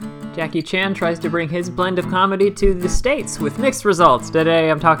Jackie Chan tries to bring his blend of comedy to the States with mixed results.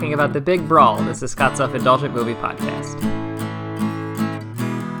 Today I'm talking about The Big Brawl. This is Scott's Self-Indulgent Movie Podcast.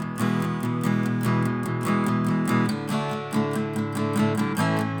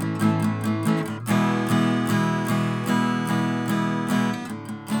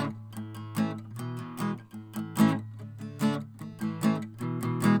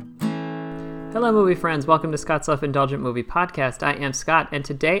 Hello movie friends, welcome to Scott's Self-Indulgent Movie Podcast. I am Scott, and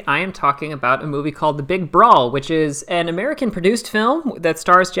today I am talking about a movie called The Big Brawl, which is an American-produced film that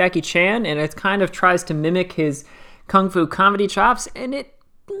stars Jackie Chan, and it kind of tries to mimic his kung fu comedy chops, and it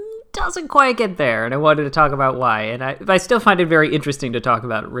doesn't quite get there, and I wanted to talk about why, and I still find it very interesting to talk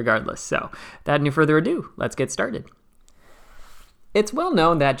about regardless. So, without any further ado, let's get started. It's well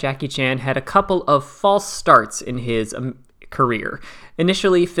known that Jackie Chan had a couple of false starts in his career.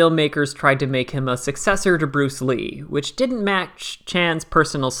 Initially, filmmakers tried to make him a successor to Bruce Lee, which didn't match Chan's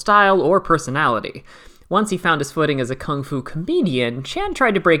personal style or personality. Once he found his footing as a kung fu comedian, Chan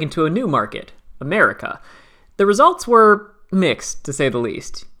tried to break into a new market, America. The results were mixed, to say the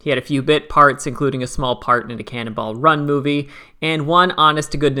least. He had a few bit parts, including a small part in a Cannonball Run movie, and one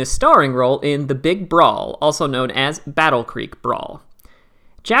honest-to-goodness starring role in The Big Brawl, also known as Battle Creek Brawl.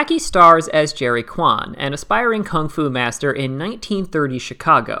 Jackie stars as Jerry Kwan, an aspiring kung fu master in 1930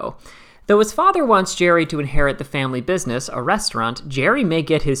 Chicago. Though his father wants Jerry to inherit the family business, a restaurant, Jerry may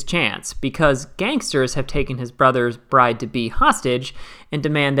get his chance because gangsters have taken his brother's bride-to-be hostage and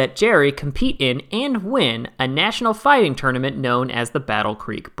demand that Jerry compete in and win a national fighting tournament known as the Battle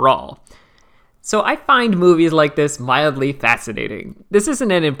Creek Brawl. So I find movies like this mildly fascinating. This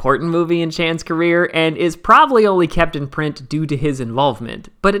isn't an important movie in Chan's career and is probably only kept in print due to his involvement,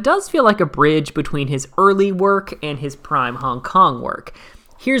 but it does feel like a bridge between his early work and his prime Hong Kong work.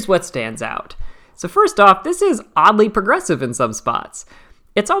 Here's what stands out. So first off, this is oddly progressive in some spots.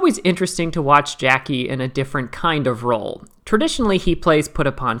 It's always interesting to watch Jackie in a different kind of role. Traditionally, he plays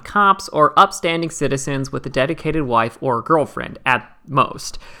put-upon cops or upstanding citizens with a dedicated wife or girlfriend, at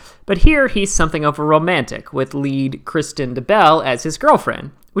most. But here, he's something of a romantic, with lead Kristen DeBell as his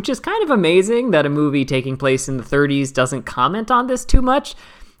girlfriend, which is kind of amazing that a movie taking place in the 30s doesn't comment on this too much.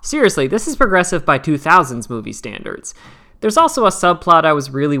 Seriously, this is progressive by 2000s movie standards. There's also a subplot I was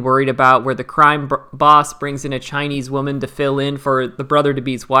really worried about where the crime boss brings in a Chinese woman to fill in for the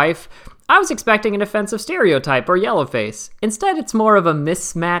brother-to-be's wife. I was expecting an offensive stereotype or yellowface. Instead, it's more of a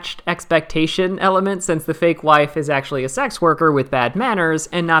mismatched expectation element since the fake wife is actually a sex worker with bad manners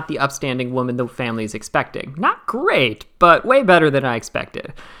and not the upstanding woman the family's expecting. Not great, but way better than I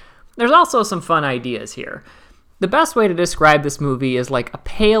expected. There's also some fun ideas here. The best way to describe this movie is like a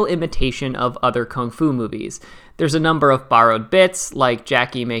pale imitation of other kung fu movies. There's a number of borrowed bits, like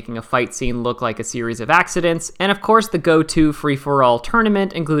Jackie making a fight scene look like a series of accidents, and of course the go-to free-for-all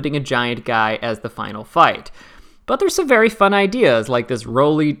tournament, including a giant guy as the final fight. But there's some very fun ideas, like this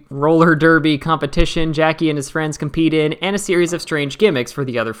roller derby competition Jackie and his friends compete in, and a series of strange gimmicks for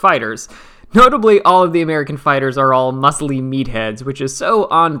the other fighters. Notably, all of the American fighters are all muscly meatheads, which is so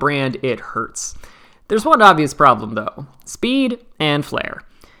on-brand it hurts. There's one obvious problem, though. Speed and flair.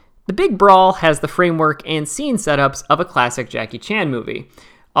 The Big Brawl has the framework and scene setups of a classic Jackie Chan movie.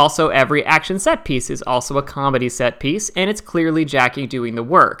 Also, every action set piece is also a comedy set piece, and it's clearly Jackie doing the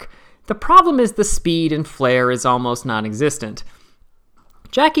work. The problem is the speed and flair is almost non-existent.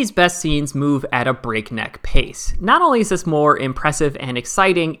 Jackie's best scenes move at a breakneck pace. Not only is this more impressive and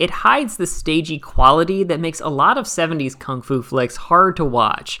exciting, it hides the stagey quality that makes a lot of 70s kung fu flicks hard to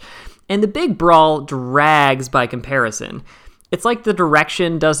watch. And The Big Brawl drags by comparison. It's like the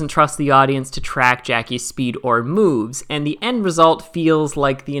direction doesn't trust the audience to track Jackie's speed or moves, and the end result feels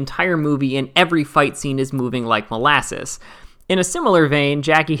like the entire movie and every fight scene is moving like molasses. In a similar vein,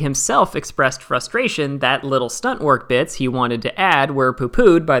 Jackie himself expressed frustration that little stunt work bits he wanted to add were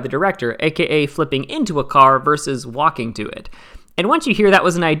poo-pooed by the director, aka flipping into a car versus walking to it. And once you hear that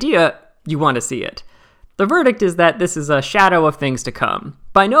was an idea, you want to see it. The verdict is that this is a shadow of things to come.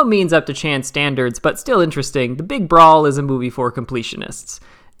 By no means up to Chan's standards, but still interesting, The Big Brawl is a movie for completionists.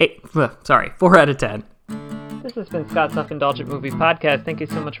 4 out of 10. This has been Scott's Self-Indulgent Movie Podcast. Thank you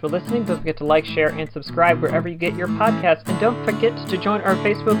so much for listening. Don't forget to like, share, and subscribe wherever you get your podcasts. And don't forget to join our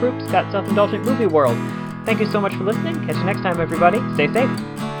Facebook group, Scott's Self-Indulgent Movie World. Thank you so much for listening. Catch you next time, everybody. Stay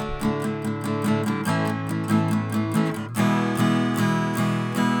safe.